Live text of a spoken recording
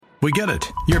We get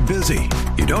it. You're busy.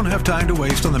 You don't have time to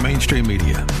waste on the mainstream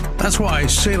media. That's why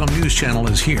Salem News Channel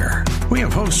is here. We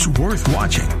have hosts worth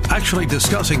watching, actually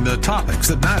discussing the topics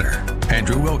that matter.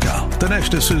 Andrew Wilkow,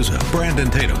 Dinesh D'Souza, Brandon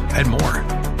Tatum, and more.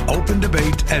 Open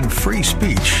debate and free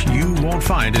speech you won't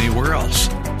find anywhere else.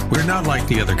 We're not like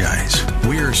the other guys.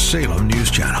 We're Salem News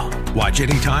Channel. Watch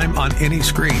anytime on any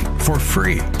screen for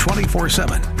free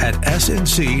 24/7 at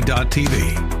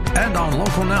snc.tv and on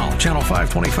Local Now, Channel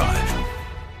 525.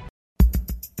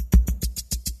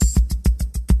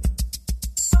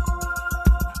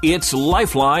 It's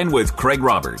Lifeline with Craig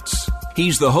Roberts.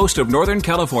 He's the host of Northern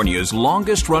California's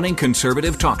longest-running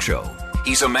conservative talk show.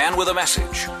 He's a man with a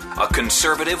message, a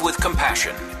conservative with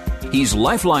compassion. He's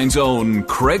Lifeline's own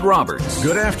Craig Roberts.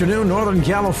 Good afternoon, Northern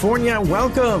California.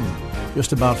 Welcome.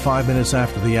 Just about 5 minutes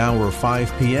after the hour of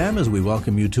 5 p.m. as we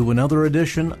welcome you to another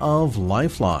edition of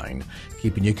Lifeline.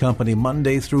 Keeping you company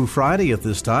Monday through Friday at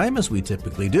this time, as we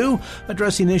typically do,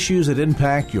 addressing issues that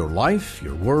impact your life,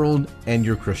 your world, and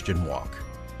your Christian walk.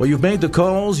 Well, you've made the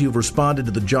calls, you've responded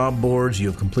to the job boards,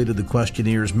 you've completed the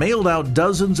questionnaires, mailed out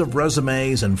dozens of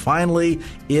resumes, and finally,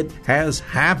 it has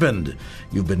happened.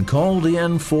 You've been called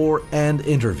in for an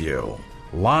interview.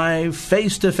 Live,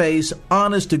 face-to-face,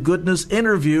 honest-to-goodness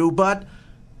interview, but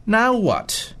now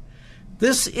what?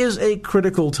 This is a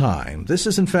critical time. This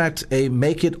is, in fact, a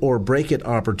make-it-or-break-it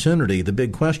opportunity. The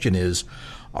big question is,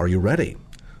 are you ready?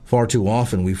 Far too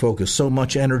often we focus so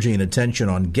much energy and attention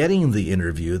on getting the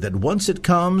interview that once it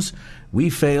comes, we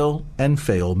fail and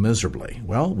fail miserably.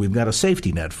 Well, we've got a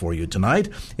safety net for you tonight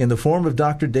in the form of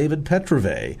Dr. David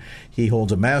Petrove. He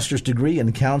holds a master's degree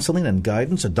in counseling and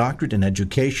guidance, a doctorate in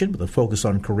education with a focus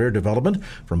on career development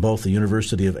from both the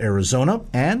University of Arizona,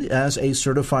 and as a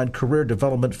certified career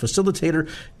development facilitator,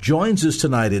 joins us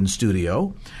tonight in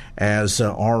studio as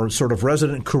our sort of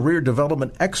resident career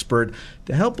development expert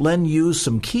to help lend you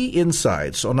some key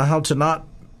insights on how to not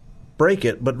break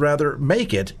it, but rather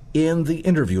make it in the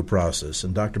interview process.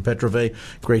 And Dr. Petrove,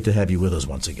 great to have you with us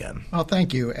once again. Well,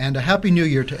 thank you, and a Happy New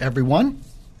Year to everyone.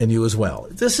 And you as well.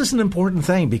 This is an important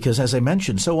thing because, as I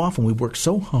mentioned, so often we work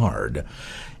so hard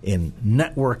in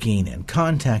networking and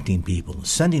contacting people, and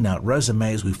sending out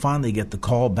resumes. We finally get the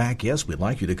call back, yes, we'd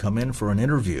like you to come in for an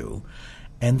interview.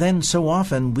 And then so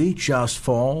often we just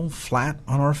fall flat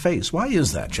on our face. Why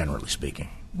is that, generally speaking?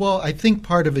 Well, I think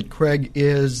part of it, Craig,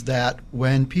 is that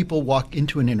when people walk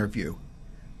into an interview,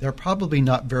 they're probably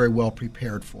not very well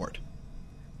prepared for it.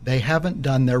 They haven't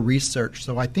done their research.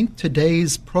 So I think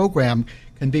today's program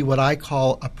can be what I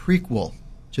call a prequel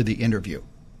to the interview.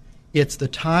 It's the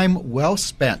time well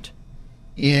spent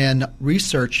in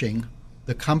researching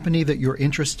the company that you're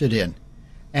interested in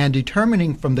and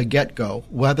determining from the get-go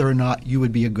whether or not you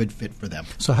would be a good fit for them.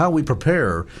 So how we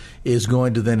prepare is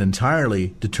going to then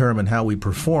entirely determine how we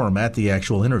perform at the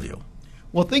actual interview.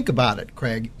 Well, think about it,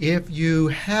 Craig. If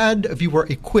you were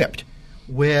equipped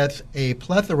with a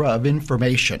plethora of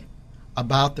information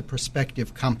about the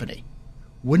prospective company,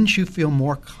 wouldn't you feel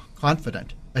more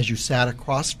confident as you sat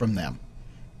across from them?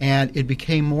 And it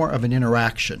became more of an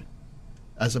interaction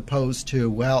as opposed to,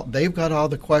 well, they've got all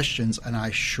the questions, and I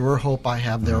sure hope I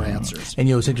have their answers. And,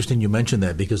 it's interesting you mentioned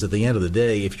that because at the end of the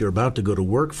day, if you're about to go to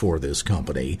work for this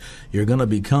company, you're going to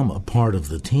become a part of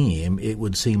the team. It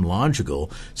would seem logical,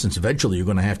 since eventually you're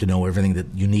going to have to know everything that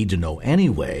you need to know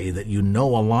anyway, that you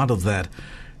know a lot of that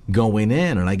going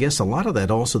in. And I guess a lot of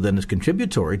that also then is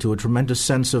contributory to a tremendous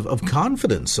sense of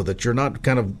confidence, so that you're not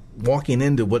kind of walking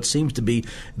into what seems to be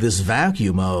this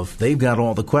vacuum of they've got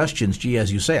all the questions. Gee,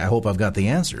 as you say, I hope I've got the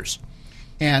answers.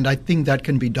 And I think that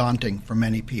can be daunting for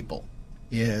many people,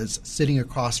 is sitting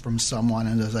across from someone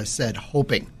and, as I said,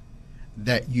 hoping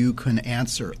that you can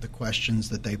answer the questions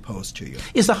that they pose to you.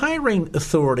 Is the hiring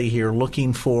authority here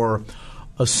looking for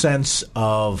a sense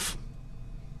of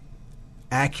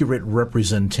accurate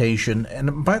representation?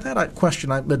 And by that question,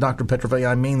 Dr. Petrove,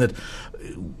 I mean that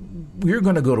you're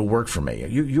going to go to work for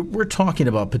me. We're talking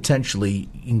about potentially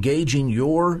engaging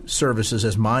your services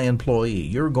as my employee.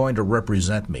 You're going to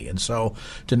represent me. And so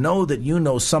to know that you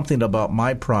know something about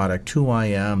my product, who I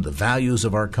am, the values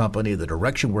of our company, the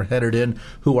direction we're headed in,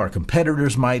 who our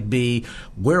competitors might be,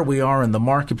 where we are in the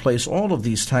marketplace, all of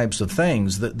these types of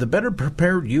things, the better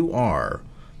prepared you are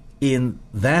in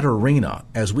that arena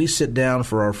as we sit down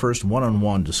for our first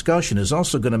one-on-one discussion is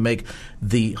also going to make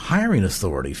the hiring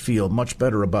authority feel much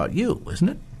better about you, isn't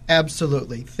it?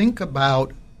 Absolutely. Think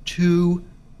about two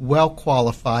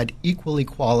well-qualified, equally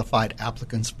qualified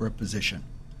applicants for a position,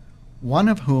 one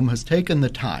of whom has taken the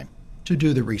time to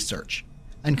do the research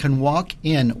and can walk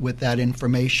in with that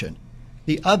information.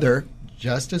 The other,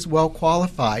 just as well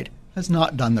qualified, has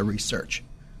not done the research.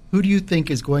 who do you think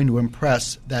is going to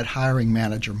impress that hiring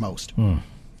manager most?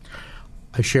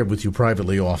 I shared with you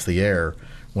privately off the air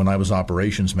when I was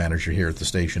operations manager here at the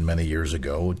station many years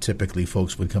ago. Typically,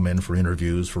 folks would come in for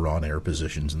interviews for on-air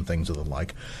positions and things of the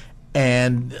like.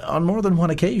 And on more than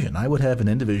one occasion, I would have an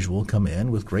individual come in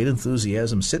with great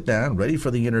enthusiasm, sit down, ready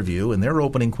for the interview, and their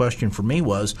opening question for me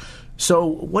was, so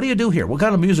what do you do here? What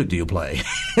kind of music do you play?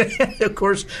 Of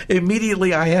course,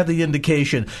 immediately I had the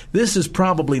indication this is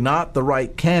probably not the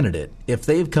right candidate if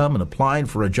they've come and applied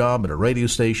for a job at a radio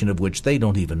station of which they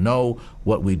don't even know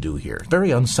what we do here.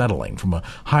 Very unsettling from a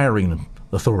hiring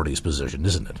authority's position,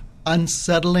 isn't it?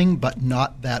 Unsettling, but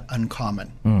not that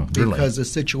uncommon. Really? Because the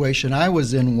situation I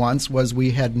was in once was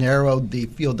we had narrowed the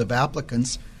field of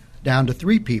applicants down to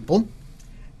 3 people,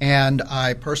 and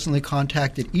I personally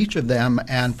contacted each of them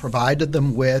and provided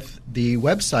them with the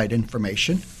website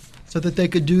information so that they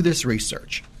could do this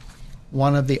research.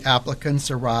 One of the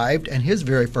applicants arrived, and his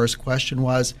very first question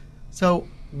was, so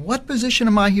what position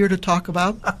am I here to talk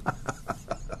about?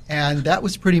 And that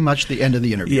was pretty much the end of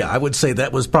the interview. Yeah, I would say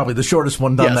that was probably the shortest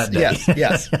one done that day.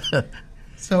 Yes.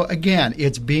 So again,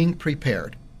 it's being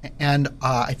prepared. And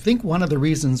I think one of the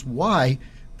reasons why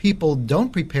people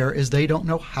don't prepare is they don't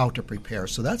know how to prepare.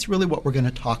 So that's really what we're going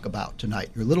to talk about tonight,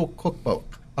 your little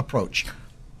cookbook approach.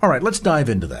 All right, let's dive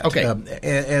into that. Okay.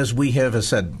 As we have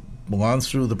said, gone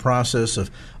through the process of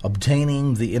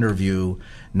obtaining the interview,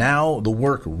 now the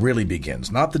work really begins.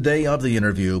 Not the day of the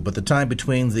interview, but the time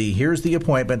between here's the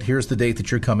appointment, here's the date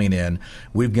that you're coming in.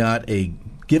 We've got a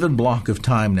given block of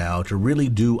time now to really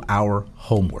do our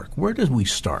homework. Where do we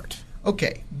start?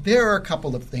 Okay, there are a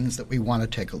couple of things that we want to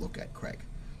take a look at, Craig.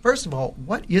 First of all,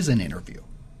 what is an interview?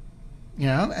 You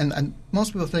know, and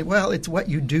most people think, well, it's what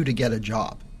you do to get a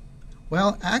job.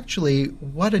 Well, actually,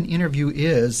 what an interview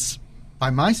is, by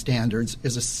my standards,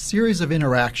 is a series of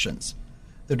interactions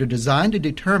that are designed to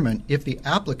determine if the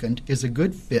applicant is a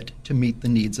good fit to meet the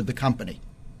needs of the company.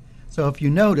 So if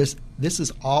you notice, this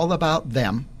is all about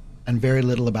them and very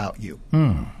little about you.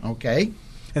 Okay?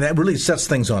 And that really sets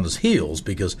things on its heels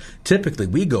because typically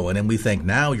we go in and we think,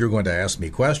 now you're going to ask me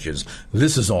questions.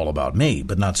 This is all about me,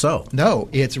 but not so. No,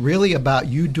 it's really about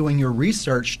you doing your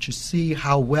research to see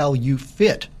how well you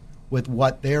fit with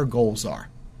what their goals are.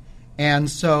 And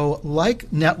so, like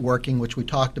networking, which we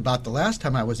talked about the last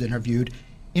time I was interviewed,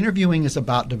 interviewing is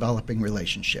about developing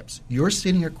relationships. You're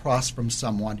sitting across from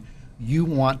someone. You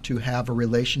want to have a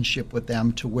relationship with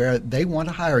them to where they want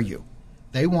to hire you.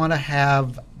 They want to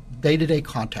have day-to-day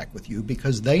contact with you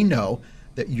because they know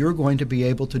that you're going to be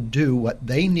able to do what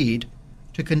they need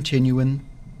to continue in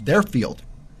their field.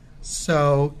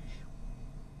 So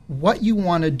what you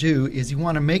want to do is you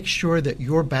want to make sure that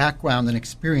your background and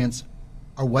experience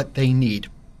are what they need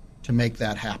to make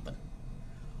that happen.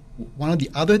 One of the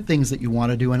other things that you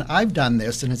want to do, and I've done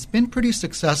this, and it's been pretty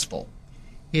successful,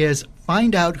 is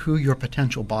find out who your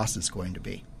potential boss is going to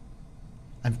be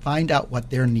and find out what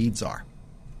their needs are.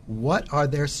 What are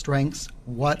their strengths?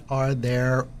 What are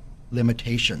their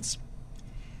limitations?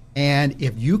 And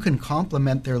if you can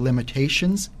complement their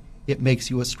limitations, it makes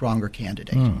you a stronger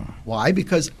candidate. Why?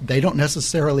 Because they don't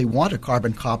necessarily want a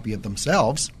carbon copy of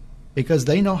themselves because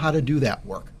they know how to do that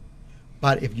work.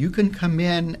 But if you can come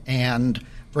in and,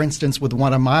 for instance, with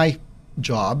one of my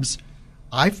jobs,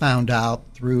 I found out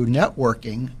through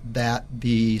networking that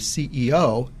the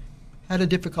CEO had a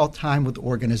difficult time with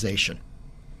organization.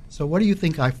 So what do you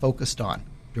think I focused on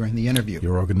during the interview?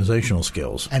 Your organizational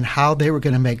skills. And how they were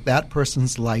going to make that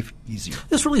person's life easier.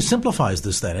 This really simplifies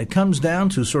this then. It comes down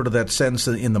to sort of that sense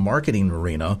in the marketing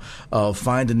arena of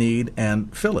find a need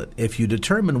and fill it. If you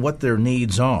determine what their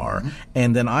needs are,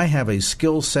 and then I have a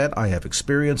skill set, I have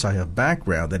experience, I have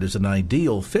background that is an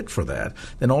ideal fit for that,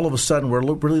 then all of a sudden we're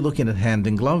really looking at hand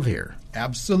in glove here.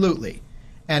 Absolutely.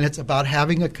 And it's about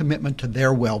having a commitment to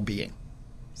their well-being.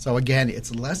 So again,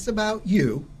 it's less about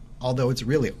you, although it's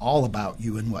really all about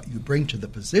you and what you bring to the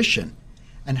position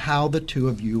and how the two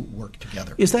of you work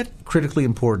together. Is that critically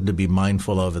important to be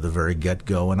mindful of at the very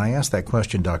get-go? And I ask that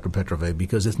question, Dr. Petrove,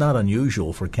 because it's not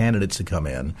unusual for candidates to come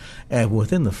in and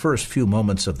within the first few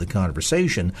moments of the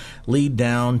conversation lead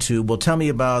down to, well, tell me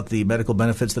about the medical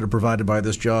benefits that are provided by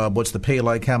this job. What's the pay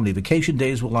like? How many vacation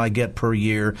days will I get per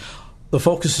year? The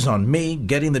focus is on me,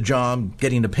 getting the job,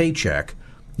 getting the paycheck.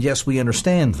 Yes, we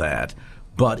understand that.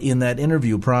 But in that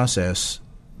interview process,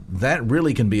 that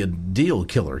really can be a deal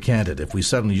killer, can't it, if we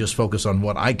suddenly just focus on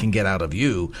what I can get out of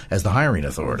you as the hiring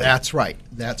authority? That's right.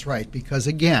 That's right. Because,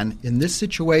 again, in this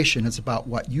situation, it's about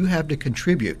what you have to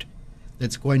contribute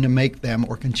that's going to make them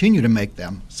or continue to make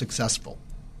them successful.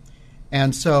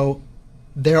 And so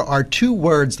there are two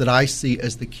words that I see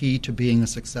as the key to being a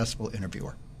successful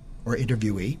interviewer. or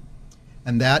interviewee,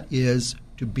 and that is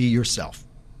to be yourself.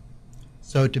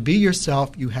 So to be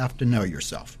yourself, you have to know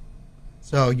yourself.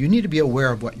 So you need to be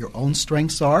aware of what your own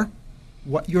strengths are,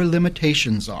 what your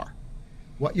limitations are,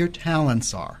 what your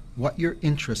talents are, what your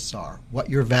interests are, what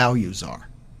your values are.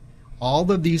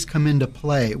 All of these come into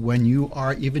play when you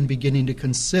are even beginning to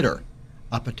consider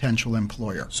a potential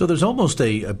employer. So there's almost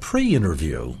a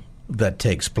pre-interview that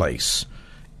takes place.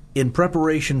 In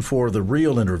preparation for the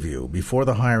real interview, before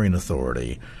the hiring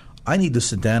authority, I need to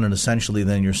sit down and essentially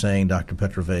then you're saying, Dr.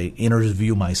 Petrove,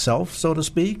 interview myself, so to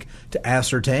speak, to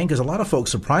ascertain, because a lot of folks,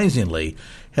 surprisingly,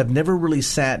 have never really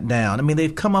sat down. I mean,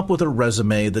 they've come up with a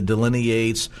resume that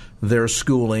delineates their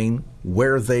schooling,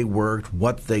 where they worked,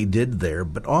 what they did there,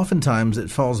 but oftentimes it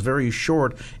falls very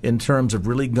short in terms of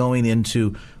really going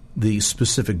into the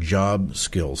specific job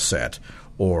skill set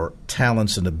or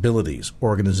talents and abilities.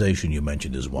 Organization you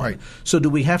mentioned is one. Right. So do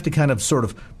we have to kind of sort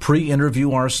of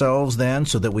pre-interview ourselves then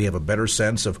so that we have a better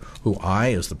sense of who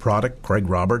I, as the product, Craig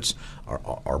Roberts,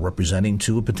 are representing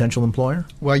to a potential employer?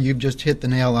 Well, you've just hit the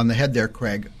nail on the head there,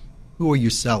 Craig. Who are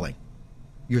you selling?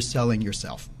 You're selling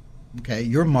yourself. Okay?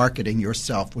 You're marketing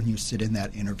yourself when you sit in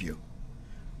that interview.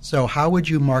 So how would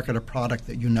you market a product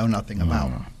that you know nothing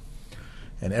about?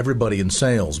 And everybody in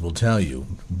sales will tell you,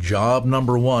 job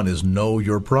number one is know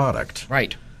your product.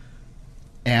 Right.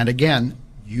 And again,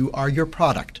 you are your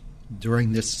product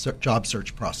during this job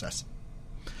search process.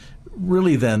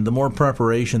 Really then, the more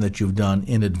preparation that you've done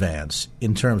in advance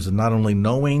in terms of not only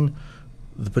knowing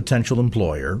the potential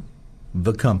employer,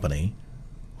 the company,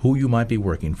 who you might be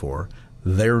working for,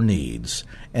 their needs,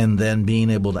 and then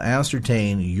being able to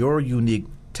ascertain your unique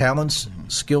talents,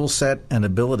 skill set, and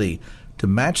ability to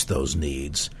match those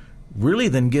needs, really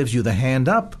then gives you the hand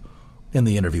up in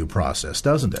the interview process,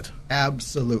 doesn't it?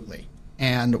 Absolutely.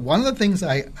 And one of the things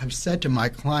I have said to my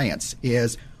clients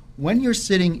is when you're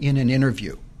sitting in an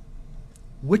interview,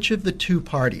 which of the two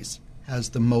parties has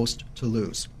the most to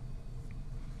lose?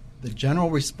 The general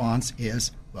response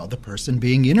is, well, the person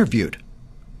being interviewed,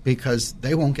 because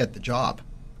they won't get the job.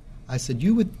 I said,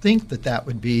 you would think that that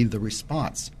would be the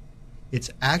response.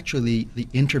 It's actually the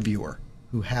interviewer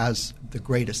who has the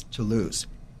greatest to lose.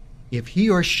 If he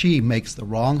or she makes the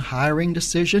wrong hiring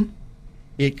decision,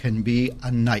 it can be a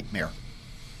nightmare.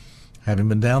 Having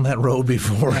been down that road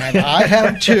before. And I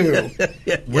have too,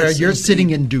 where you're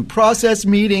sitting in due process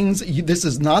meetings. This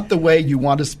is not the way you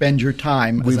want to spend your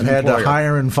time We've as an had employer. to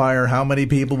hire and fire how many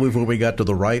people before we got to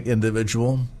the right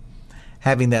individual?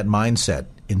 Having that mindset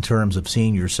in terms of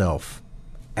seeing yourself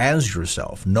as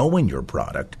yourself, knowing your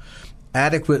product,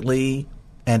 adequately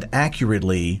and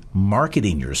accurately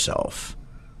marketing yourself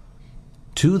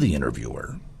to the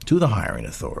interviewer, to the hiring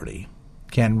authority,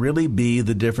 can really be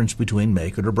the difference between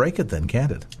make it or break it then,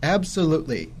 can't it?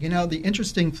 Absolutely. You know, the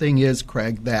interesting thing is,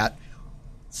 Craig, that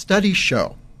studies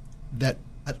show that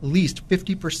at least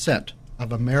 50%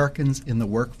 of Americans in the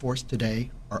workforce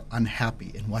today are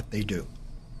unhappy in what they do.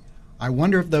 I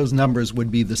wonder if those numbers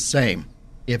would be the same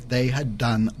if they had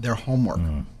done their homework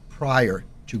prior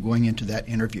to going into that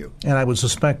interview. And I would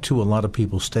suspect, too, a lot of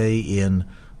people stay in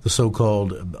the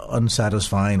so-called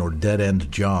unsatisfying or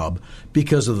dead-end job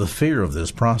because of the fear of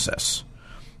this process.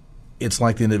 It's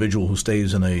like the individual who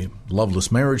stays in a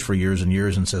loveless marriage for years and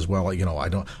years and says, well, you know,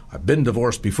 I've been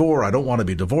divorced before. I don't want to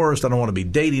be divorced. I don't want to be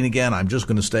dating again. I'm just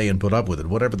going to stay and put up with it,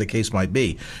 whatever the case might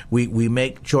be. We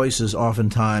make choices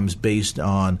oftentimes based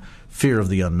on fear of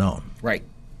the unknown. Right.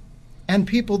 And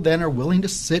people then are willing to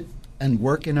sit and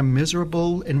work in a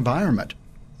miserable environment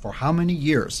for how many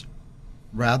years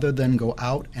rather than go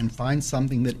out and find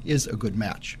something that is a good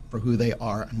match for who they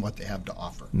are and what they have to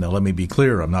offer. Now, let me be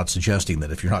clear. I'm not suggesting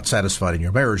that if you're not satisfied in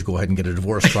your marriage, go ahead and get a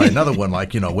divorce, try another one.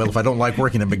 Like, well, if I don't like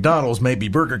working at McDonald's, maybe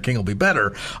Burger King will be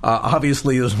better.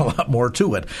 Obviously, there's a lot more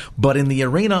to it. But in the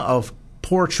arena of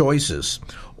poor choices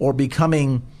or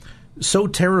becoming so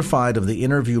terrified of the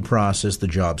interview process, the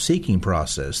job-seeking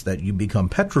process, that you become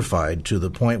petrified to the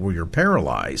point where you're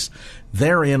paralyzed,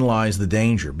 therein lies the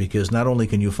danger, because not only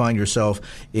can you find yourself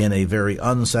in a very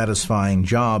unsatisfying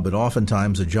job, but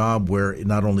oftentimes a job where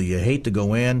not only you hate to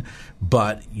go in,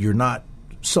 but you're not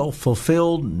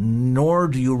self-fulfilled, nor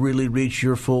do you really reach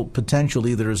your full potential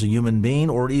either as a human being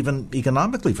or even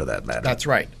economically for that matter. That's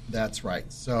right. That's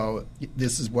right. So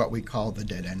this is what we call the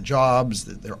dead-end jobs.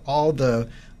 They're all the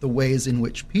the ways in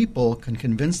which people can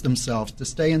convince themselves to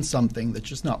stay in something that's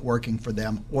just not working for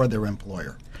them or their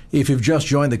employer. If you've just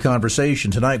joined the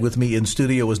conversation, tonight with me in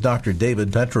studio is Dr.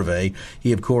 David Petrove.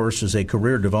 He, of course, is a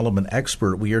career development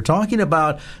expert. We are talking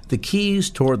about the keys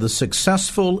toward the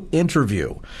successful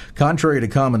interview. Contrary to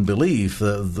common belief,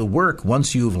 the work,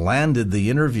 once you've landed the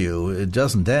interview, it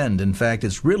doesn't end. In fact,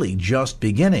 it's really just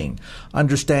beginning.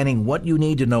 Understanding what you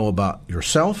need to know about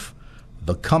yourself,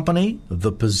 the company,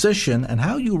 the position, and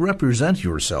how you represent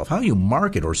yourself, how you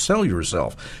market or sell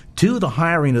yourself to the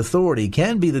hiring authority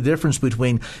can be the difference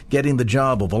between getting the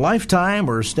job of a lifetime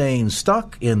or staying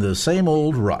stuck in the same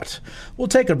old rut. We'll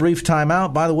take a brief time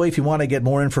out. By the way, if you want to get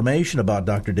more information about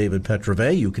Dr. David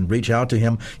Petrove, you can reach out to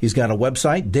him. He's got a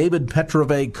website,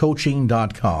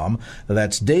 davidpetrovecoaching.com.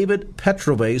 That's David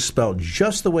Petrove, spelled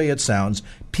just the way it sounds,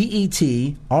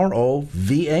 Petrovay,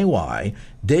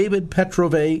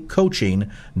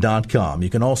 davidpetrovecoaching.com. You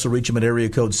can also reach him at area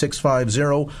code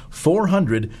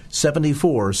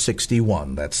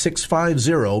 650-400-7461. That's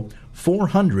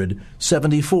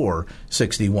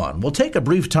 650-400-7461. We'll take a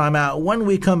brief time out. When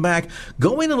we come back,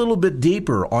 going a little bit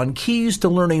deeper on keys to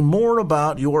learning more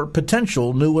about your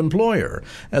potential new employer,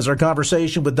 as our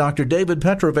conversation with Dr. David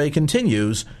Petrove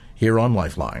continues here on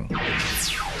Lifeline.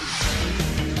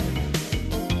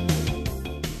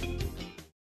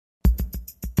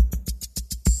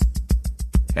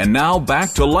 And now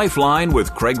back to Lifeline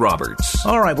with Craig Roberts.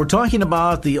 All right, we're talking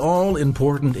about the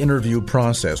all-important interview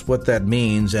process, what that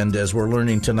means, and as we're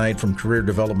learning tonight from career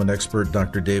development expert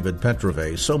Dr. David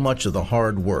Petrove, so much of the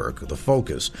hard work, the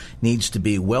focus, needs to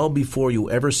be well before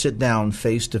you ever sit down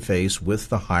face-to-face with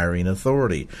the hiring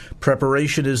authority.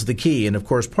 Preparation is the key, and of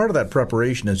course, part of that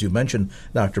preparation, as you mentioned,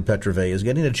 Dr. Petrove, is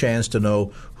getting a chance to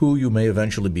know who you may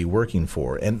eventually be working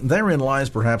for. And therein lies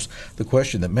perhaps the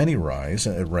question that many raise,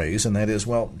 and that is,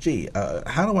 well,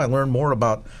 how do I learn more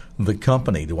about the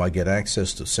company? Do I get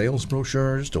access to sales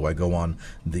brochures? Do I go on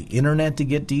the internet to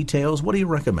get details? What do you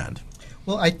recommend?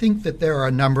 Well, I think that there are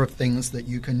a number of things that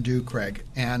you can do, Craig.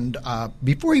 And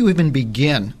before you even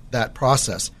begin that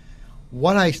process,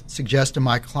 what I suggest to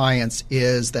my clients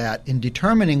is that in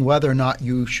determining whether or not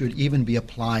you should even be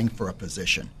applying for a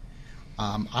position,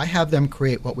 I have them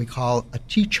create what we call a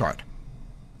T-chart.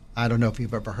 I don't know if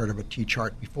you've ever heard of a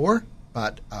T-chart before,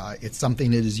 but it's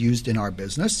something that is used in our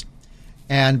business.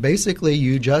 And basically,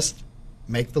 you just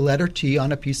make the letter T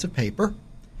on a piece of paper,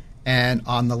 and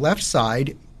on the left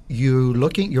side, you're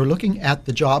looking at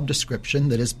the job description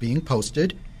that is being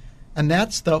posted, and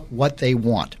that's what they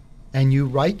want. And you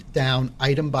write down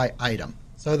item by item.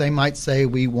 So they might say,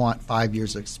 we want 5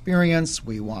 years experience,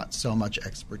 we want so much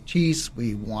expertise,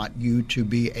 we want you to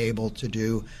be able to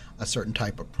do a certain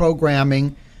type of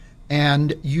programming.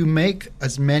 And you make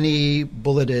as many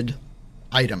bulleted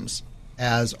items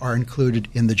as are included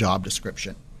in the job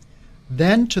description.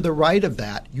 Then to the right of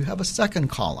that, you have a second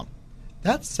column.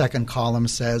 That second column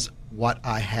says what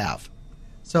I have.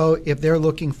 So if they're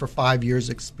looking for 5 years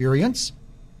experience,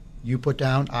 you put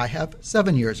down I have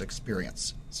 7 years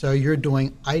experience. So you're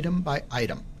doing item by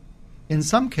item. In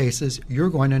some cases, you're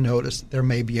going to notice there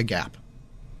may be a gap.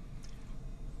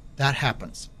 That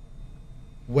happens.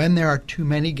 When there are too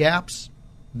many gaps,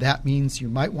 that means you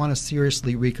might want to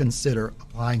seriously reconsider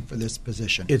applying for this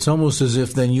position. It's almost as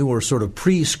if then you were sort of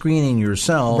pre-screening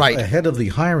yourself right ahead of the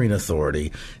hiring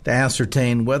authority to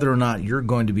ascertain whether or not you're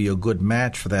going to be a good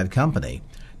match for that company.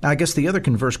 Now, I guess the other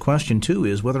converse question, too,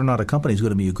 is whether or not a company is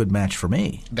going to be a good match for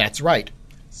me. That's right.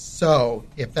 So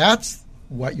if that's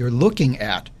what you're looking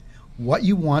at, what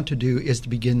you want to do is to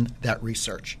begin that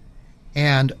research.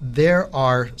 And there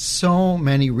are so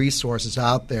many resources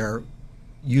out there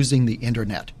using the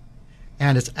internet.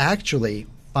 And it's actually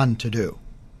fun to do,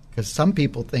 because some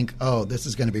people think, oh, this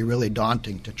is going to be really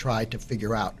daunting to try to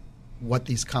figure out what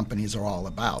these companies are all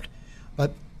about.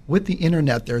 But with the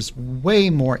internet, there's way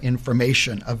more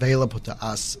information available to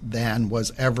us than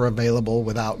was ever available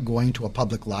without going to a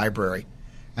public library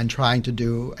and trying to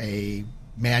do a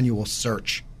manual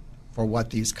search for what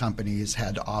these companies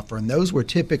had to offer. And those were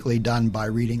typically done by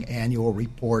reading annual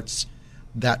reports,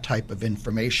 that type of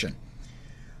information.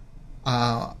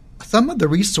 Some of the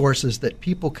resources that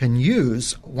people can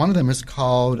use, one of them is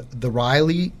called the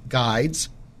Riley Guides,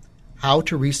 How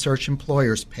to Research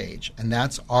Employers page, and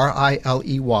that's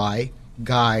RILEY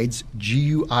Guides,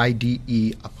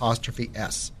 GUIDE''S.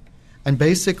 And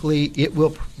basically, it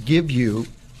will give you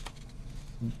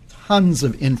tons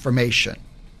of information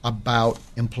about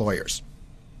employers.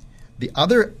 The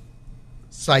other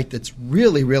site that's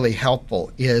really, really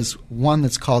helpful is one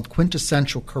that's called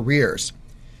Quintessential Careers.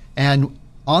 And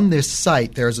On this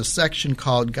site, there's a section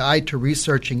called Guide to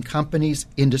Researching Companies,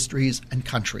 Industries, and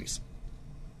Countries.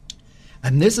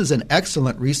 And this is an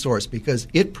excellent resource because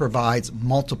it provides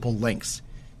multiple links.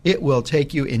 It will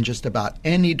take you in just about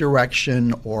any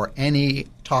direction or any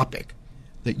topic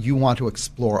that you want to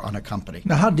explore on a company.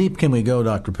 Now, how deep can we go,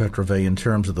 Dr. Petrove, in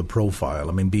terms of the profile?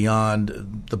 I mean,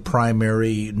 beyond the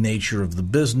primary nature of the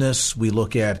business, we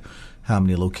look at how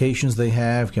many locations they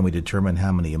have. Can we determine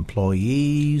how many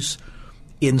employees?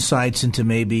 Insights into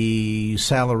maybe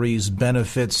salaries,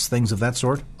 benefits, things of that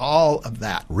sort? All of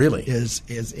that really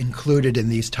is included in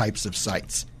these types of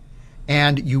sites.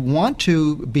 And you want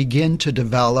to begin to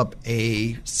develop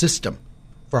a system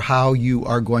for how you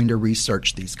are going to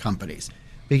research these companies,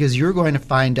 because you're going to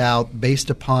find out,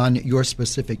 based upon your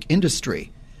specific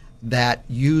industry, that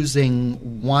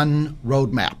using one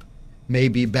roadmap may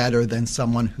be better than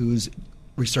someone who's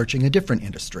researching a different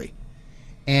industry.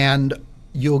 And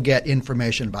you'll get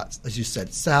information about, as you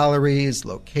said, salaries,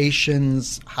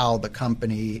 locations, how the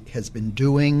company has been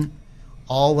doing.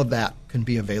 All of that can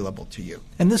be available to you.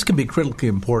 And this can be critically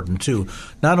important, too,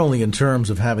 not only in terms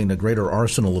of having a greater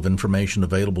arsenal of information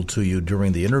available to you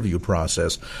during the interview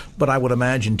process, but I would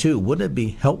imagine, too, wouldn't it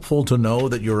be helpful to know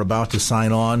that you're about to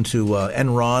sign on to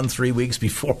Enron 3 weeks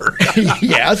before?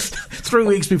 Yes. 3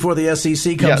 weeks before the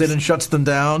SEC comes in and shuts them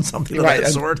down, something of that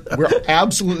sort. We're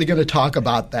absolutely going to talk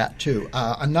about that, too.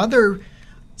 Another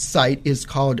site is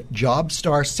called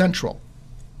JobStar Central.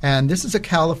 And this is a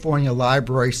California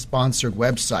library-sponsored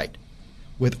website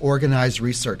with organized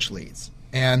research leads.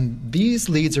 And these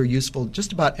leads are useful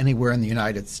just about anywhere in the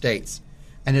United States.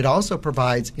 And it also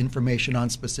provides information on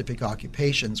specific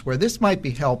occupations. Where this might be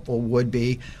helpful would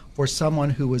be for someone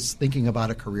who was thinking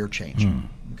about a career change.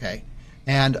 Okay,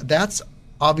 and that's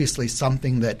obviously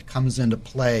something that comes into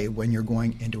play when you're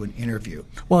going into an interview.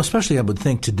 Well, especially I would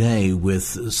think today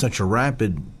with such a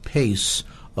rapid pace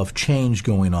of change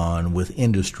going on with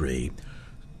industry,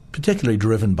 particularly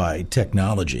driven by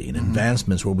technology and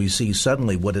advancements, where we see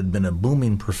suddenly what had been a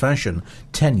booming profession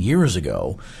 10 years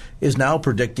ago is now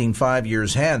predicting 5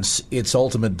 years hence its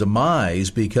ultimate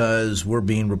demise because we're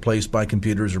being replaced by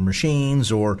computers or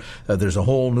machines, or there's a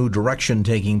whole new direction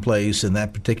taking place in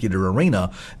that particular arena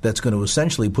that's going to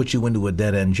essentially put you into a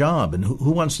dead-end job. And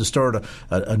who wants to start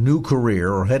a new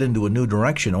career or head into a new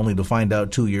direction only to find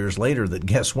out 2 years later that,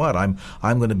 guess what, I'm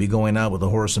going to be going out with a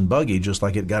horse and buggy just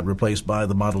like it got replaced by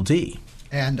the Model T.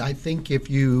 And I think if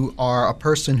you are a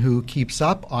person who keeps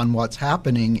up on what's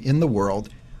happening in the world,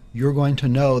 you're going to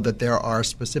know that there are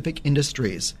specific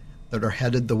industries that are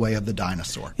headed the way of the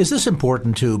dinosaur. Is this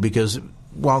important, too? Because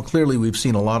while clearly we've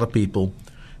seen a lot of people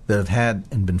that have had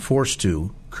and been forced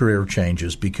to career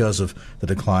changes because of the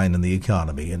decline in the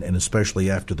economy, and especially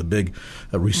after the big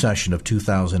recession of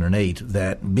 2008,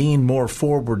 that being more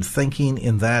forward-thinking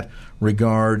in that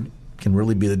regard can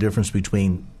really be the difference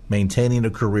between maintaining a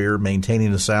career,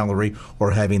 maintaining a salary,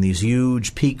 or having these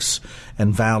huge peaks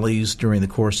and valleys during the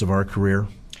course of our career?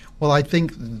 Well, I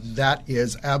think that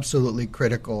is absolutely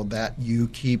critical, that you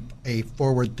keep a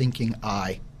forward-thinking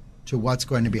eye to what's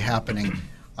going to be happening.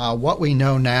 What we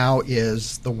know now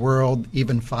is the world,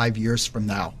 even 5 years from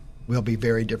now, will be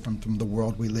very different from the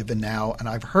world we live in now. And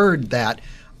I've heard that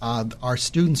our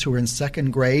students who are in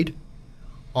second grade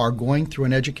are going through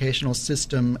an educational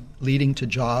system leading to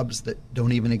jobs that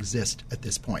don't even exist at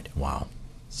this point. Wow.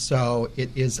 So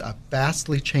it is a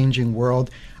vastly changing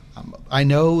world. I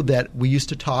know that we used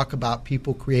to talk about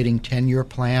people creating 10-year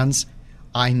plans.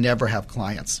 I never have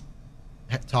clients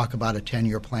talk about a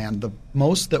 10-year plan. The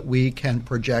most that we can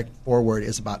project forward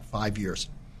is about 5 years.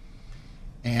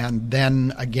 And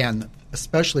then, again,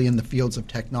 especially in the fields of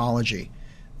technology,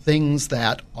 things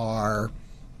that are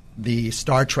the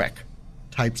Star Trek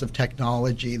types of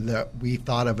technology that we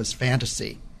thought of as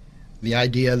fantasy, the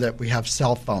idea that we have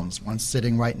cell phones, one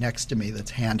sitting right next to me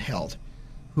that's handheld.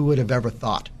 Who would have ever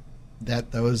thought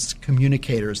that those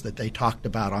communicators that they talked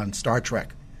about on Star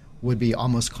Trek would be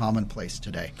almost commonplace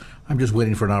today? I'm just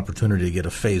waiting for an opportunity to get a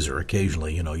phaser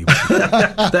occasionally.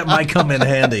 That might come in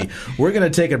handy. We're going to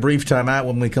take a brief time out.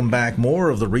 When we come back, more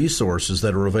of the resources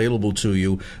that are available to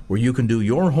you where you can do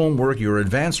your homework, your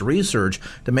advanced research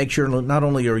to make sure not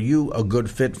only are you a good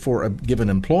fit for a given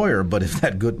employer, but if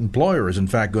that good employer is in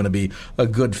fact going to be a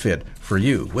good fit for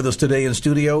you. With us today in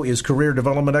studio is career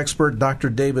development expert Dr.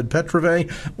 David Petrove.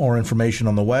 More information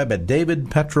on the web at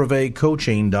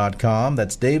davidpetrovecoaching.com.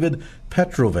 That's David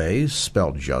Petrovay,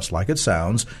 spelled just like it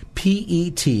sounds,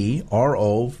 Petrovay,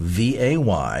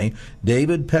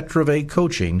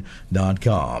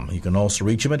 DavidPetrovayCoaching.com. You can also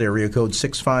reach him at area code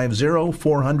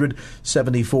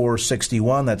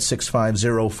 650-400-7461. That's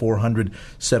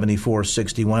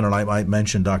 650-400-7461. And I might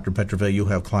mention, Dr. Petrovay, you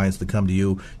have clients that come to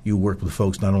you. You work with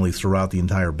folks not only throughout the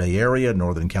entire Bay Area,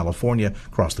 Northern California,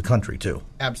 across the country, too.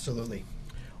 Absolutely.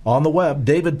 On the web,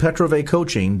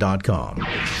 DavidPetrovayCoaching.com.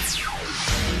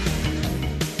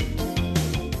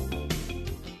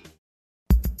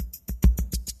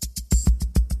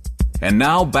 And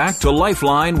now back to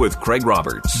Lifeline with Craig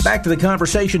Roberts. Back to the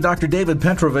conversation. Dr. David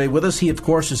Petrovay with us. He, of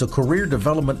course, is a career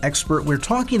development expert. We're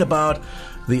talking about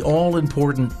the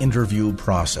all-important interview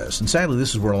process. And sadly,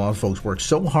 this is where a lot of folks work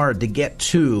so hard to get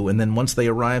to, and then once they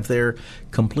arrive there,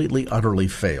 completely, utterly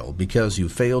fail. Because you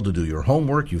failed to do your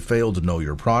homework, you failed to know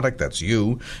your product, that's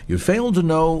you. You failed to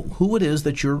know who it is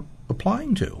that you're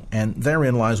applying to. And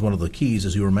therein lies one of the keys,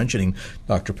 as you were mentioning,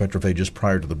 Dr. Petrovay, just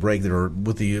prior to the break. There are,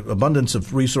 with the abundance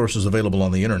of resources available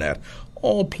on the internet,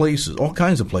 all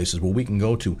kinds of places where we can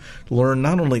go to learn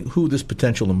not only who this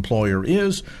potential employer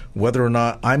is, whether or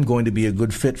not I'm going to be a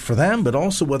good fit for them, but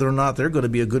also whether or not they're going to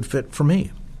be a good fit for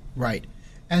me. Right.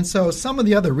 And so some of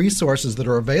the other resources that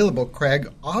are available, Craig,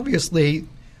 obviously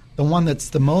the one that's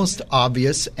the most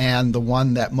obvious and the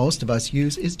one that most of us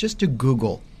use is just to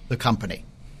Google the company.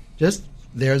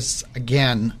 There's,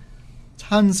 again,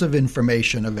 tons of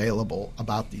information available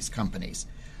about these companies.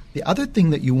 The other thing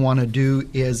that you want to do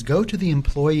is go to the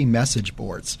employee message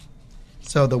boards.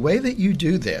 So the way that you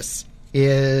do this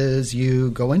is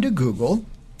you go into Google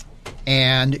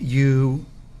and you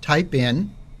type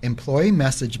in employee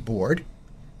message board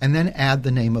and then add the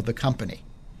name of the company.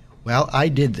 Well, I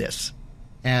did this.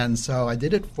 And so I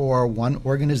did it for one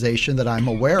organization that I'm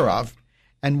aware of.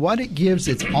 And what it gives,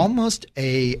 it's almost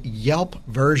a Yelp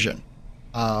version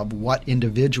of what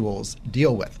individuals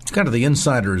deal with. It's kind of the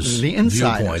insider's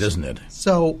viewpoint, isn't it?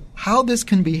 So how this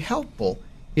can be helpful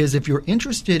is if you're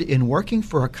interested in working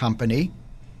for a company,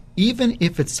 even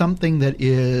if it's something that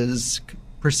is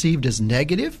perceived as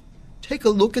negative, take a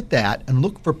look at that and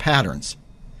look for patterns.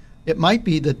 It might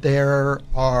be that there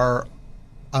are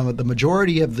the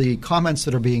majority of the comments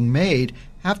that are being made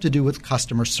have to do with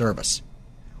customer service.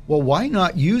 Well, why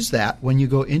not use that when you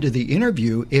go into the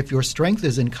interview? If your strength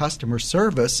is in customer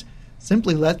service,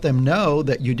 simply let them know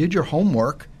that you did your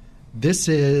homework. This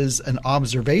is an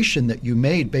observation that you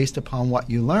made based upon what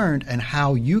you learned and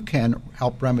how you can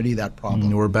help remedy that problem.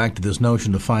 And we're back to this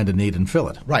notion to find a need and fill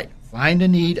it. Right. Find a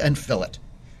need and fill it.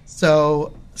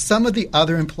 So some of the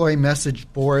other employee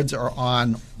message boards are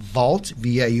on Vault,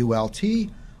 V-A-U-L-T,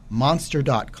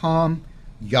 Monster.com,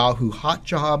 Yahoo Hot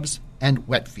Jobs, and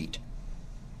Wetfeet.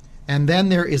 And then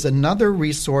there is another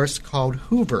resource called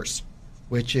Hoovers,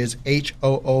 which is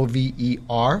HOOVER''S,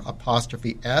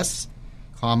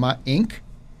 Inc.,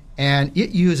 and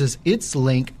it uses its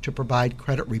link to provide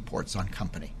credit reports on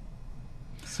company.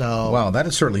 So, wow, that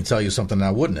would certainly tell you something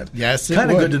now, wouldn't it? Yes, it would.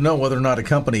 Kind of good to know whether or not a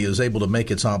company is able to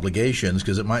make its obligations,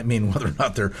 because it might mean whether or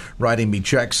not they're writing me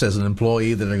checks as an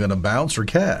employee that are going to bounce or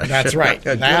cash. That's right.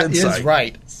 That is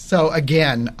right. So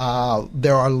again,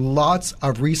 there are lots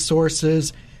of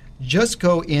resources. Just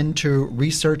go into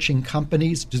researching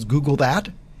companies, just Google that,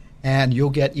 and you'll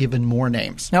get even more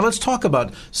names. Now let's talk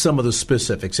about some of the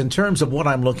specifics in terms of what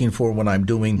I'm looking for when I'm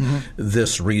doing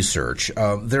this research.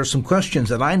 There's some questions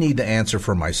that I need to answer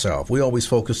for myself. We always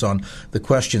focus on the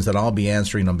questions that I'll be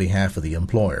answering on behalf of the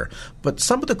employer. But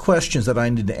some of the questions that I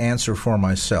need to answer for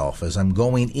myself as I'm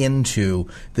going into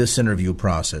this interview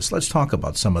process, let's talk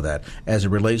about some of that as it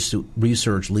relates to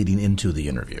research leading into the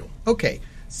interview. Okay.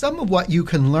 Some of what you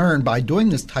can learn by doing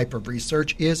this type of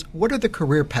research is what are the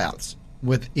career paths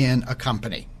within a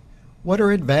company? What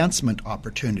are advancement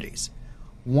opportunities?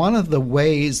 One of the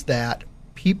ways that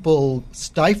people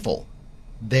stifle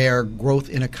their growth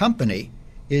in a company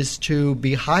is to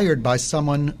be hired by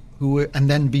someone who and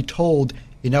then be told,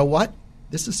 you know what,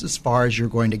 this is as far as you're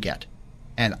going to get.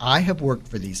 And I have worked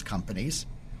for these companies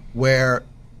where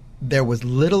there was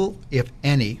little, if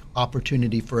any,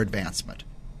 opportunity for advancement.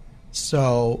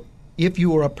 So if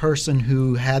you were a person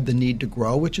who had the need to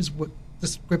grow, which is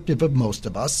descriptive of most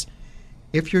of us,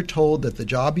 if you're told that the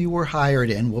job you were hired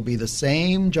in will be the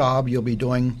same job you'll be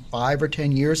doing 5 or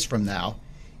 10 years from now,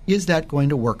 is that going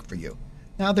to work for you?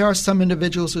 Now, there are some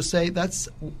individuals who say that's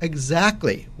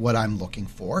exactly what I'm looking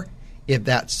for. If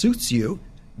that suits you,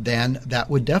 then that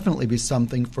would definitely be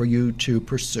something for you to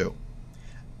pursue.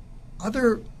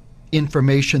 Other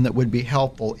information that would be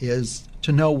helpful is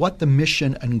to know what the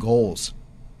mission and goals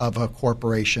of a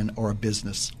corporation or a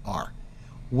business are.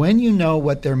 When you know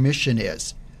what their mission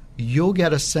is, you'll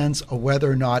get a sense of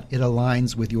whether or not it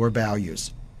aligns with your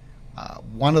values.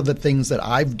 One of the things that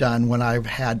I've done when I've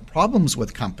had problems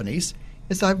with companies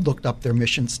is I've looked up their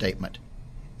mission statement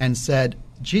and said,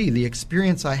 gee, the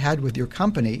experience I had with your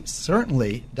company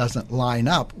certainly doesn't line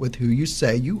up with who you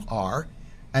say you are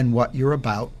and what you're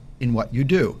about in what you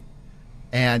do.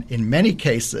 And in many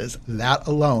cases, that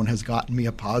alone has gotten me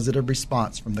a positive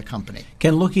response from the company.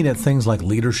 Can looking at things like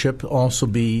leadership also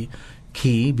be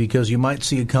key? Because you might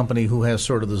see a company who has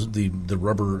sort of the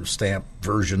rubber stamp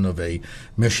version of a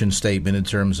mission statement in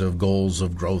terms of goals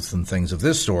of growth and things of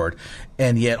this sort,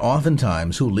 and yet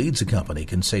oftentimes who leads a company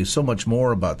can say so much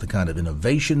more about the kind of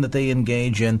innovation that they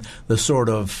engage in, the sort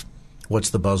of,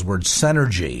 what's the buzzword,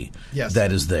 synergy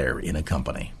that is there in a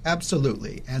company.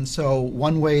 Absolutely. And so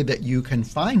one way that you can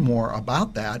find more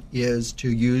about that is to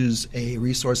use a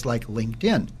resource like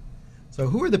LinkedIn. So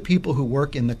who are the people who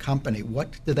work in the company?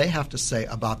 What do they have to say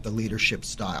about the leadership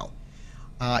style?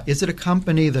 Is it a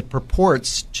company that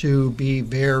purports to be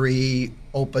very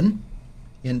open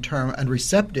and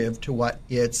receptive to what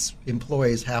its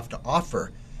employees have to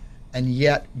offer? And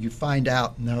yet you find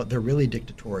out, no, they're really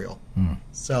dictatorial.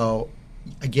 So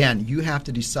again, you have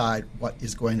to decide what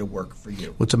is going to work for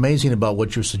you. What's amazing about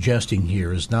what you're suggesting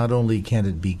here is not only can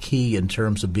it be key in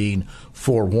terms of being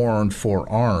forewarned,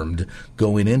 forearmed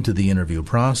going into the interview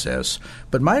process,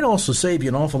 but might also save you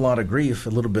an awful lot of grief a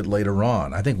little bit later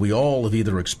on. I think we all have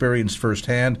either experienced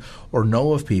firsthand or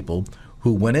know of people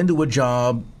who went into a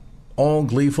job all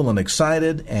gleeful and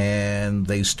excited, and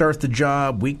they start the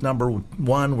job. Week number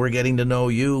 1, we're getting to know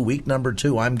you. Week number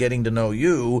 2, I'm getting to know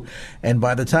you. And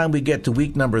by the time we get to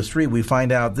week number 3, we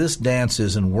find out this dance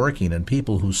isn't working, and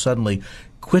people who suddenly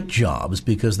quit jobs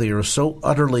because they are so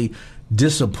utterly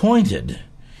disappointed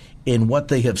in what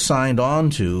they have signed on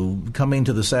to, coming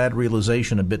to the sad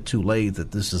realization a bit too late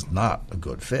that this is not a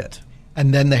good fit.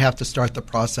 And then they have to start the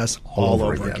process all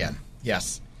over again.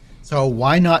 Yes. So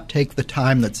why not take the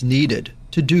time that's needed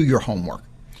to do your homework?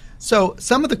 So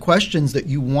some of the questions that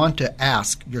you want to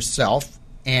ask yourself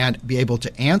and be able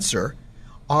to answer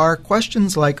are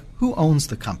questions like, who owns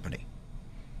the company?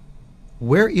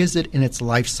 Where is it in its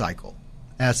life cycle?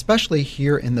 Especially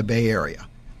here in the Bay Area.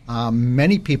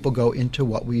 Many people go into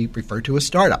what we refer to as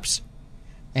startups.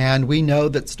 And we know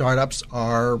that startups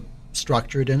are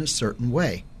structured in a certain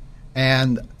way.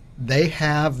 And they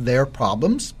have their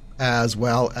problems as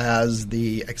well as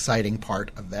the exciting part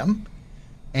of them.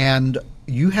 And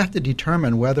you have to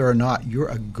determine whether or not you're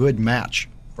a good match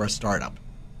for a startup.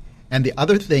 And the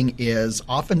other thing is,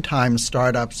 oftentimes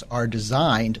startups are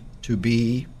designed to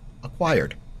be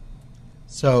acquired.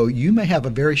 So you may have a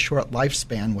very short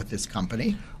lifespan with this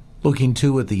company. Looking,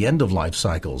 too, at the end of life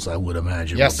cycles, I would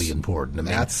imagine, will be important. I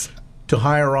mean, to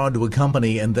hire onto a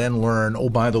company and then learn, oh,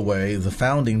 by the way, the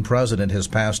founding president has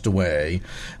passed away,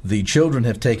 the children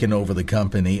have taken over the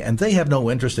company, and they have no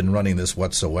interest in running this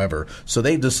whatsoever. So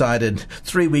they've decided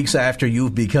 3 weeks after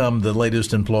you've become the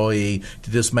latest employee to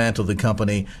dismantle the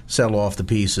company, sell off the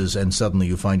pieces, and suddenly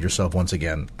you find yourself once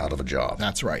again out of a job.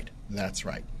 That's right. That's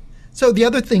right. So the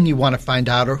other thing you want to find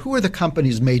out are, who are the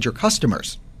company's major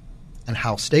customers and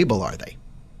how stable are they?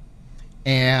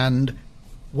 And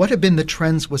what have been the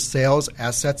trends with sales,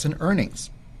 assets, and earnings?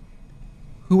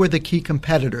 Who are the key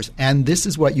competitors? And this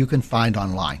is what you can find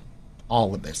online,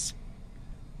 all of this.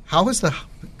 How has the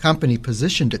company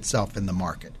positioned itself in the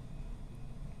market?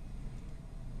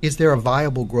 Is there a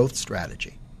viable growth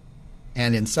strategy?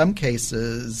 And in some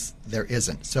cases, there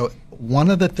isn't. So one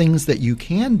of the things that you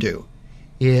can do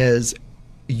is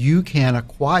you can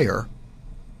acquire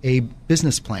a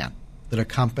business plan that a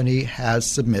company has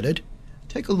submitted.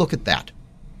 Take a look at that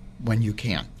when you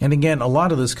can. And again, a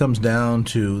lot of this comes down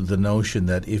to the notion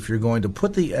that if you're going to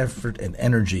put the effort and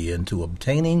energy into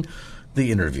obtaining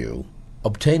the interview,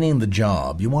 obtaining the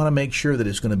job, you want to make sure that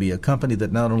it's going to be a company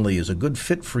that not only is a good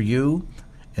fit for you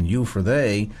and you for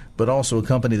they, but also a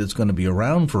company that's going to be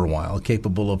around for a while,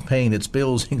 capable of paying its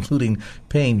bills, including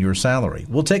paying your salary.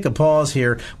 We'll take a pause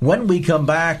here. When we come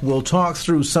back, we'll talk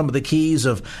through some of the keys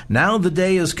of now the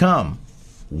day has come.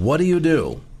 What do you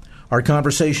do? Our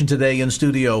conversation today in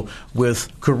studio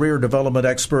with career development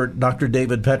expert Dr.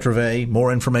 David Petrove.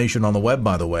 More information on the web,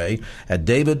 by the way, at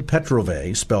David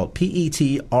Petrove, spelled Petrovay,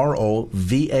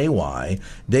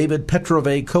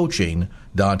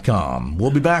 DavidPetroveCoaching.com.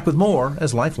 We'll be back with more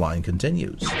as Lifeline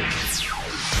continues.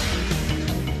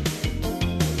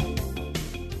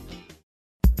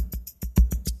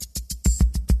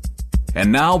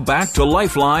 And now back to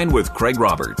Lifeline with Craig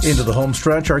Roberts. Into the home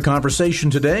stretch, our conversation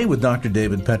today with Dr.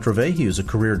 David Petrove. He is a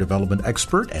career development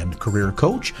expert and career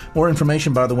coach. More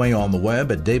information, by the way, on the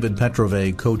web at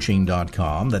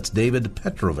davidpetrovecoaching.com. That's David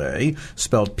Petrove,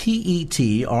 spelled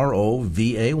Petrovay,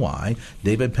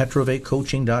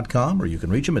 davidpetrovecoaching.com, or you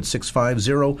can reach him at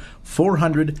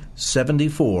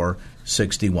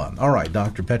 650-400-7461. All right,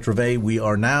 Dr. Petrove, we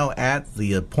are now at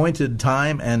the appointed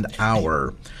time and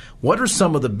hour. What are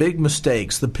some of the big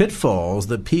mistakes, the pitfalls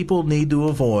that people need to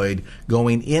avoid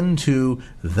going into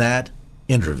that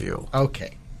interview?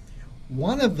 Okay.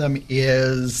 One of them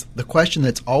is the question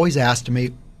that's always asked to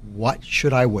me, what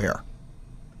should I wear?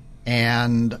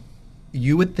 And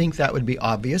you would think that would be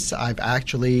obvious. I've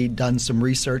actually done some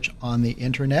research on the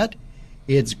internet.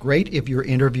 It's great if you're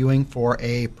interviewing for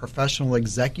a professional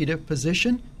executive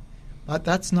position, but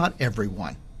that's not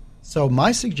everyone. So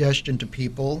my suggestion to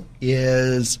people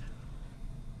is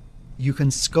you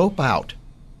can scope out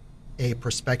a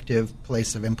prospective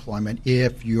place of employment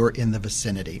if you're in the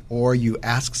vicinity, or you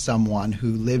ask someone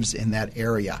who lives in that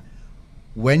area.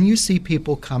 When you see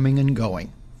people coming and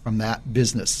going from that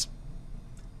business,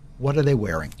 what are they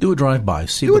wearing? Do a drive-by.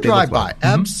 Do a drive-by,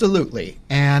 absolutely.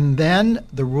 And then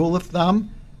the rule of thumb,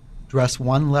 dress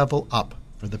one level up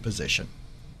for the position.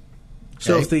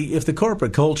 So if the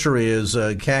corporate culture is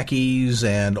khakis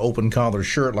and open collar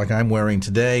shirt like I'm wearing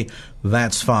today,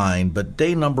 that's fine. But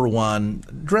day number one,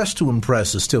 dress to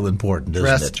impress is still important, isn't it?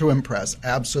 Dress to impress,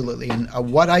 absolutely. And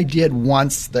what I did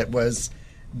once that was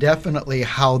definitely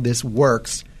how this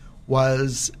works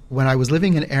was when I was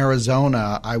living in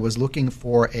Arizona, I was looking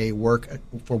for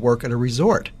work at a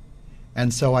resort.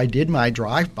 And so I did my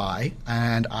drive-by,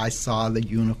 and I saw the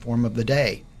uniform of the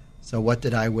day. So what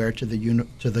did I wear to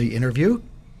the interview?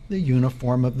 The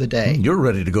uniform of the day. You're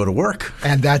ready to go to work.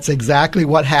 And that's exactly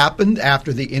what happened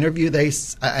after the interview.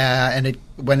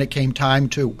 When it came time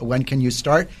to when can you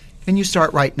start? Can you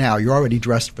start right now? You're already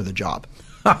dressed for the job.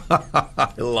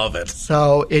 I love it.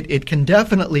 So it can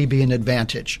definitely be an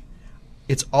advantage.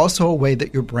 It's also a way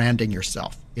that you're branding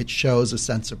yourself. It shows a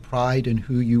sense of pride in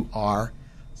who you are.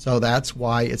 So that's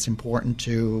why it's important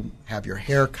to have your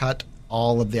hair cut,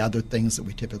 all of the other things that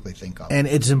we typically think of. And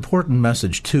it's an important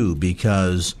message, too,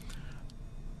 because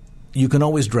you can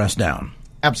always dress down.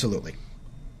 Absolutely.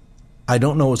 I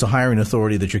don't know as a hiring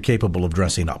authority that you're capable of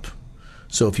dressing up.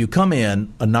 So if you come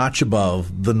in a notch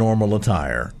above the normal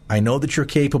attire, I know that you're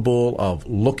capable of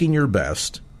looking your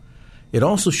best. It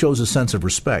also shows a sense of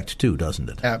respect, too, doesn't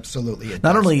it? Absolutely. It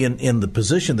Not does. only in the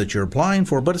position that you're applying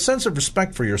for, but a sense of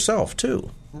respect for yourself,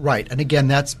 too. Right. And again,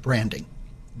 that's branding.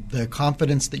 The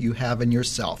confidence that you have in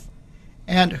yourself.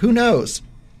 And who knows,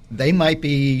 they might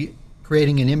be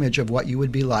creating an image of what you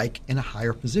would be like in a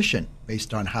higher position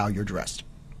based on how you're dressed.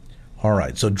 All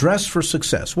right, so dress for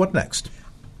success. What next?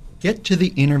 Get to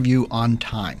the interview on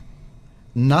time.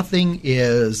 Nothing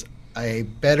is a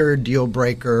better deal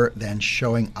breaker than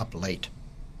showing up late.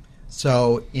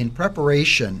 So in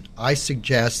preparation, I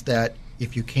suggest that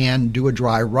if you can do a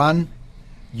dry run,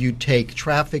 you take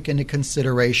traffic into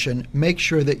consideration, make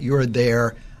sure that you're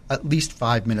there at least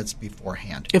 5 minutes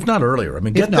beforehand. If not earlier. I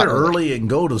mean, get there early and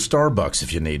go to Starbucks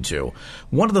if you need to.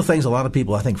 One of the things a lot of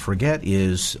people, I think, forget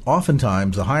is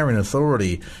oftentimes the hiring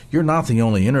authority, you're not the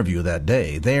only interview that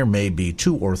day. There may be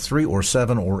 2 or 3 or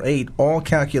 7 or 8, all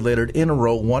calculated in a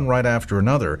row, one right after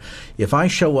another. If I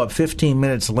show up 15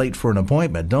 minutes late for an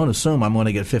appointment, don't assume I'm going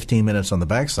to get 15 minutes on the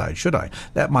backside, should I?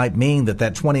 That might mean that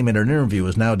 20-minute interview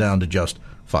is now down to just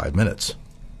 5 minutes.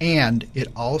 And it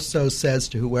also says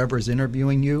to whoever is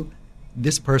interviewing you,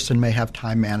 this person may have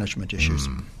time management issues.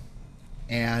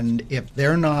 And if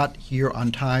they're not here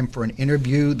on time for an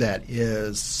interview that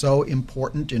is so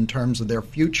important in terms of their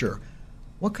future,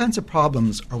 what kinds of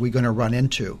problems are we going to run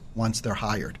into once they're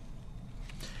hired?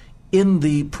 In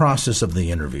the process of the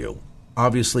interview,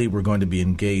 obviously, we're going to be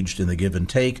engaged in the give and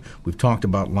take. We've talked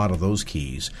about a lot of those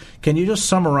keys. Can you just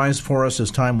summarize for us as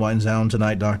time winds down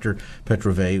tonight, Dr.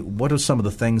 Petrove, what are some of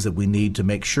the things that we need to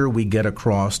make sure we get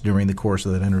across during the course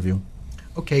of that interview?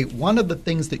 Okay, one of the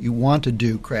things that you want to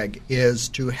do, Craig, is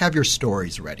to have your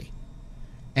stories ready.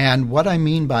 And what I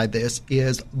mean by this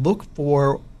is look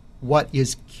for what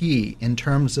is key in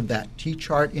terms of that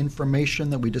T-chart information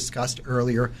that we discussed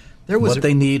earlier. What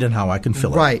they need and how I can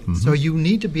fill it. Right. So you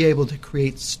need to be able to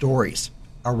create stories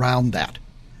around that.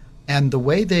 And the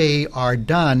way they are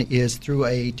done is through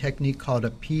a technique called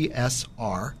a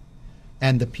PSR.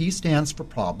 And the P stands for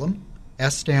problem,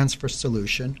 S stands for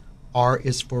solution, R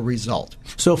is for result.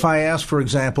 So if I ask, for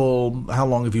example, how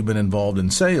long have you been involved in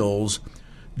sales,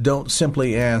 don't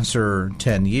simply answer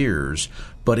 10 years,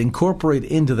 but incorporate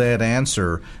into that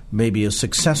answer maybe a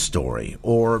success story,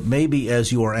 or maybe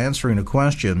as you are answering a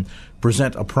question,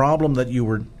 present a problem that you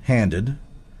were handed,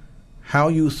 how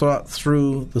you thought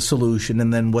through the solution,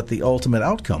 and then what the ultimate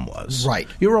outcome was. Right.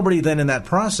 You're already then in that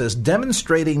process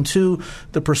demonstrating to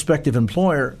the prospective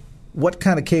employer what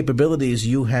kind of capabilities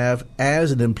you have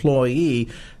as an employee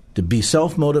to be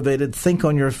self-motivated, think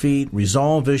on your feet,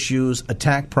 resolve issues,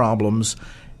 attack problems,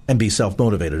 and be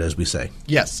self-motivated, as we say.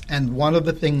 Yes, and one of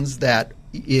the things that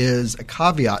is a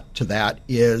caveat to that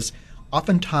is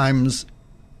oftentimes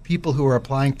people who are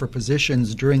applying for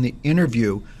positions during the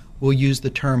interview will use the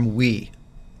term we,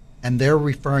 and they're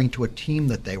referring to a team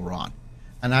that they were on.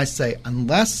 And I say,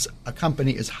 unless a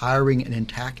company is hiring an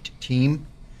intact team,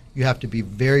 you have to be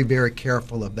very, very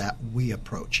careful of that we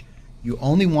approach. You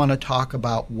only want to talk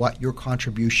about what your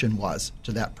contribution was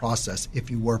to that process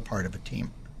if you were part of a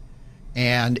team.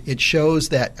 And it shows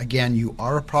that, again, you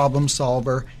are a problem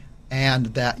solver and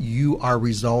that you are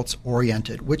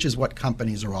results-oriented, which is what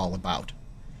companies are all about.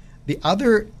 The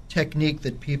other technique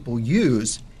that people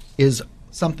use is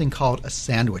something called a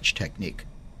sandwich technique.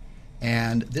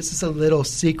 And this is a little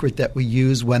secret that we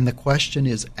use when the question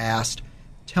is asked,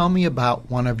 tell me about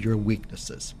one of your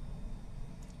weaknesses.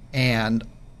 And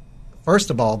first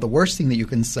of all, the worst thing that you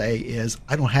can say is,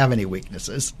 I don't have any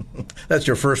weaknesses. That's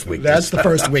your first weakness. That's the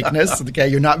first weakness. Okay,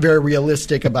 you're not very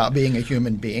realistic about being a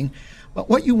human being. But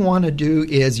what you want to do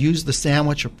is use the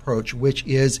sandwich approach, which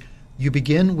is you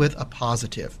begin with a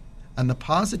positive. And the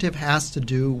positive has to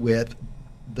do with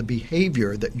the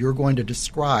behavior that you're going to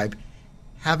describe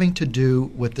having to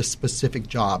do with the specific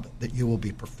job that you will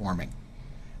be performing.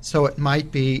 So it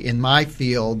might be, in my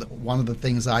field, one of the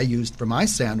things I used for my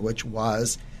sandwich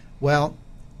was, well,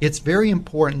 it's very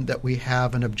important that we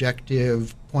have an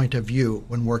objective point of view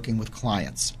when working with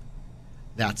clients.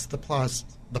 That's the plus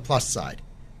side.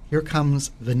 Here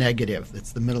comes the negative.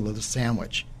 That's the middle of the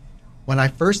sandwich. When I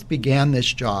first began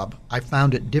this job, I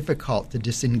found it difficult to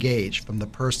disengage from the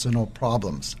personal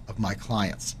problems of my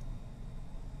clients.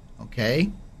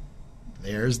 Okay?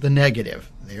 There's the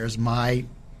negative. There's my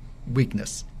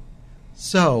weakness.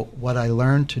 So what I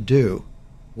learned to do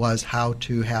was how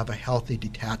to have a healthy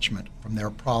detachment from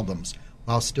their problems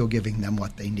while still giving them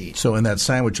what they need. So in that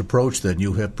sandwich approach, then,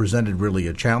 you have presented really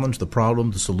a challenge, the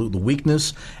problem, the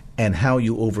weakness, and how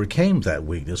you overcame that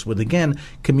weakness, which again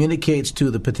communicates to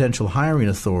the potential hiring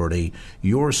authority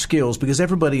your skills, because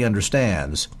everybody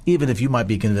understands, even if you might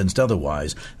be convinced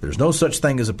otherwise, there's no such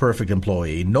thing as a perfect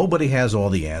employee. Nobody has all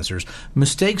the answers.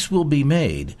 Mistakes will be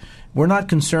made. We're not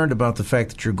concerned about the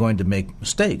fact that you're going to make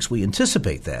mistakes. We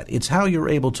anticipate that. It's how you're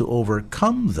able to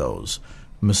overcome those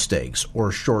mistakes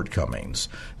or shortcomings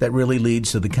that really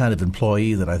leads to the kind of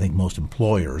employee that I think most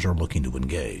employers are looking to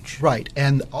engage. Right.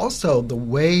 And also the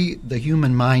way the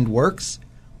human mind works,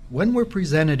 when we're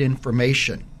presented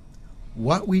information,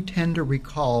 what we tend to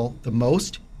recall the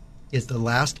most is the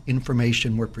last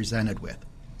information we're presented with.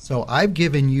 So I've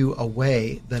given you a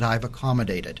way that I've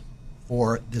accommodated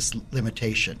for this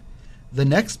limitation. The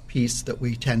next piece that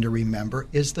we tend to remember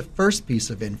is the first piece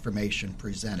of information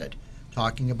presented,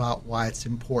 talking about why it's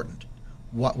important.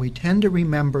 What we tend to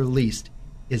remember least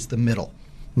is the middle.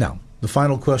 Now, the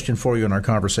final question for you in our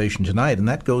conversation tonight, and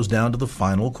that goes down to the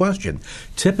final question.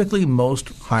 Typically, most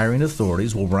hiring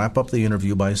authorities will wrap up the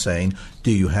interview by saying,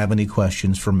 do you have any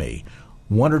questions for me?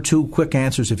 One or two quick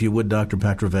answers, if you would, Dr.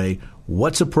 Patrivet.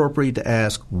 What's appropriate to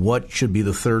ask? What should be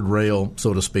the third rail,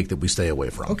 so to speak, that we stay away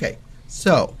from? Okay,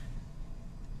 so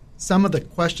some of the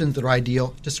questions that are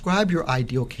ideal, describe your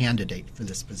ideal candidate for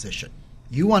this position.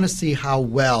 You want to see how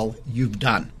well you've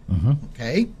done,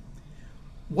 okay?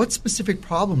 What specific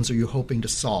problems are you hoping to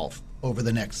solve over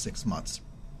the next 6 months?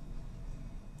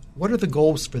 What are the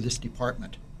goals for this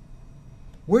department?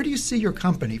 Where do you see your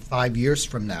company 5 years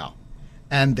from now?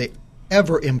 And the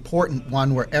ever important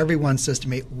one where everyone says to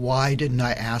me, why didn't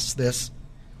I ask this?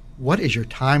 What is your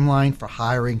timeline for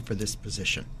hiring for this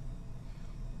position?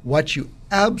 What you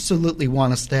absolutely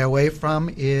want to stay away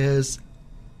from is,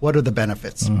 what are the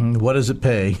benefits? What does it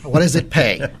pay? What does it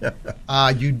pay?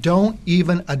 You don't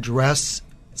even address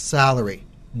salary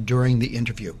during the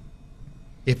interview.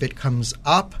 If it comes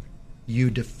up,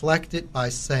 you deflect it by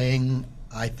saying,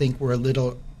 I think we're a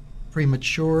little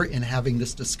premature in having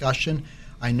this discussion.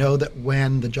 I know that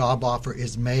when the job offer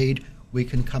is made, we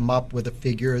can come up with a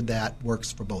figure that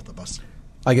works for both of us.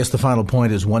 I guess the final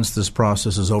point is, once this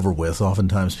process is over with,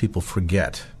 oftentimes people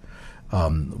forget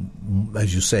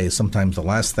As you say, sometimes the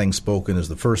last thing spoken is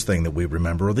the first thing that we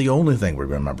remember, or the only thing we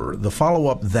remember. The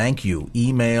follow-up thank you,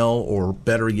 email, or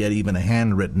better yet, even a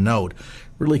handwritten note,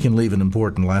 really can leave an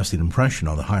important, lasting impression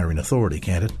on the hiring authority,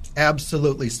 can't it?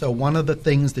 Absolutely. So one of the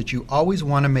things that you always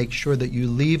want to make sure that you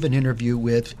leave an interview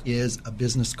with is a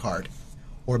business card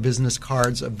or business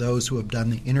cards of those who have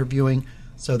done the interviewing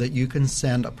so that you can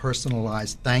send a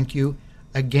personalized thank you.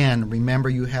 Again, remember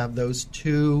you have those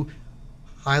two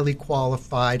highly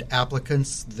qualified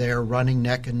applicants. They're running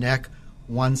neck and neck.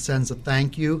 One sends a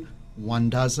thank you, one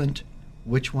doesn't.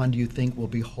 Which one do you think will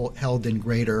be held in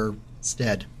greater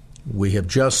stead? We have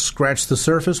just scratched the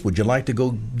surface. Would you like to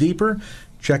go deeper?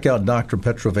 Check out Dr.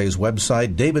 Petrovay's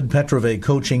website,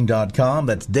 davidpetrovaycoaching.com.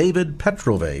 That's David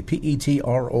Petrovay,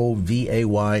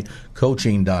 Petrovay,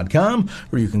 coaching.com,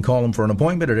 or you can call him for an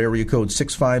appointment at area code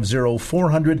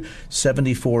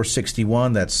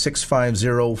 650-400-7461. That's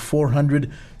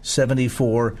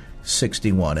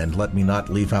 650-400-7461. And let me not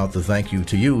leave out the thank you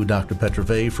to you, Dr.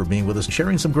 Petrovay, for being with us,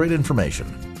 sharing some great information.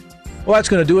 Well, that's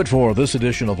going to do it for this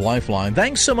edition of Lifeline.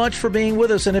 Thanks so much for being with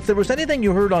us. And if there was anything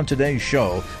you heard on today's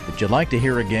show that you'd like to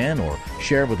hear again or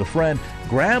share with a friend,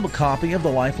 grab a copy of the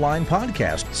Lifeline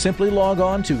podcast. Simply log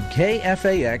on to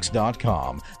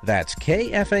KFAX.com. That's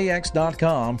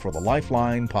KFAX.com for the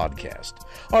Lifeline podcast.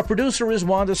 Our producer is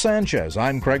Wanda Sanchez.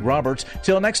 I'm Craig Roberts.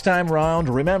 Till next time round,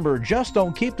 remember, just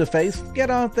don't keep the faith. Get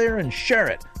out there and share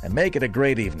it and make it a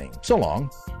great evening. So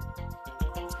long.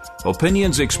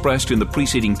 Opinions expressed in the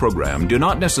preceding program do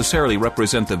not necessarily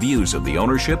represent the views of the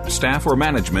ownership, staff, or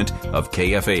management of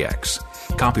KFAX.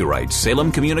 Copyright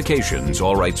Salem Communications,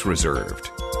 all rights reserved.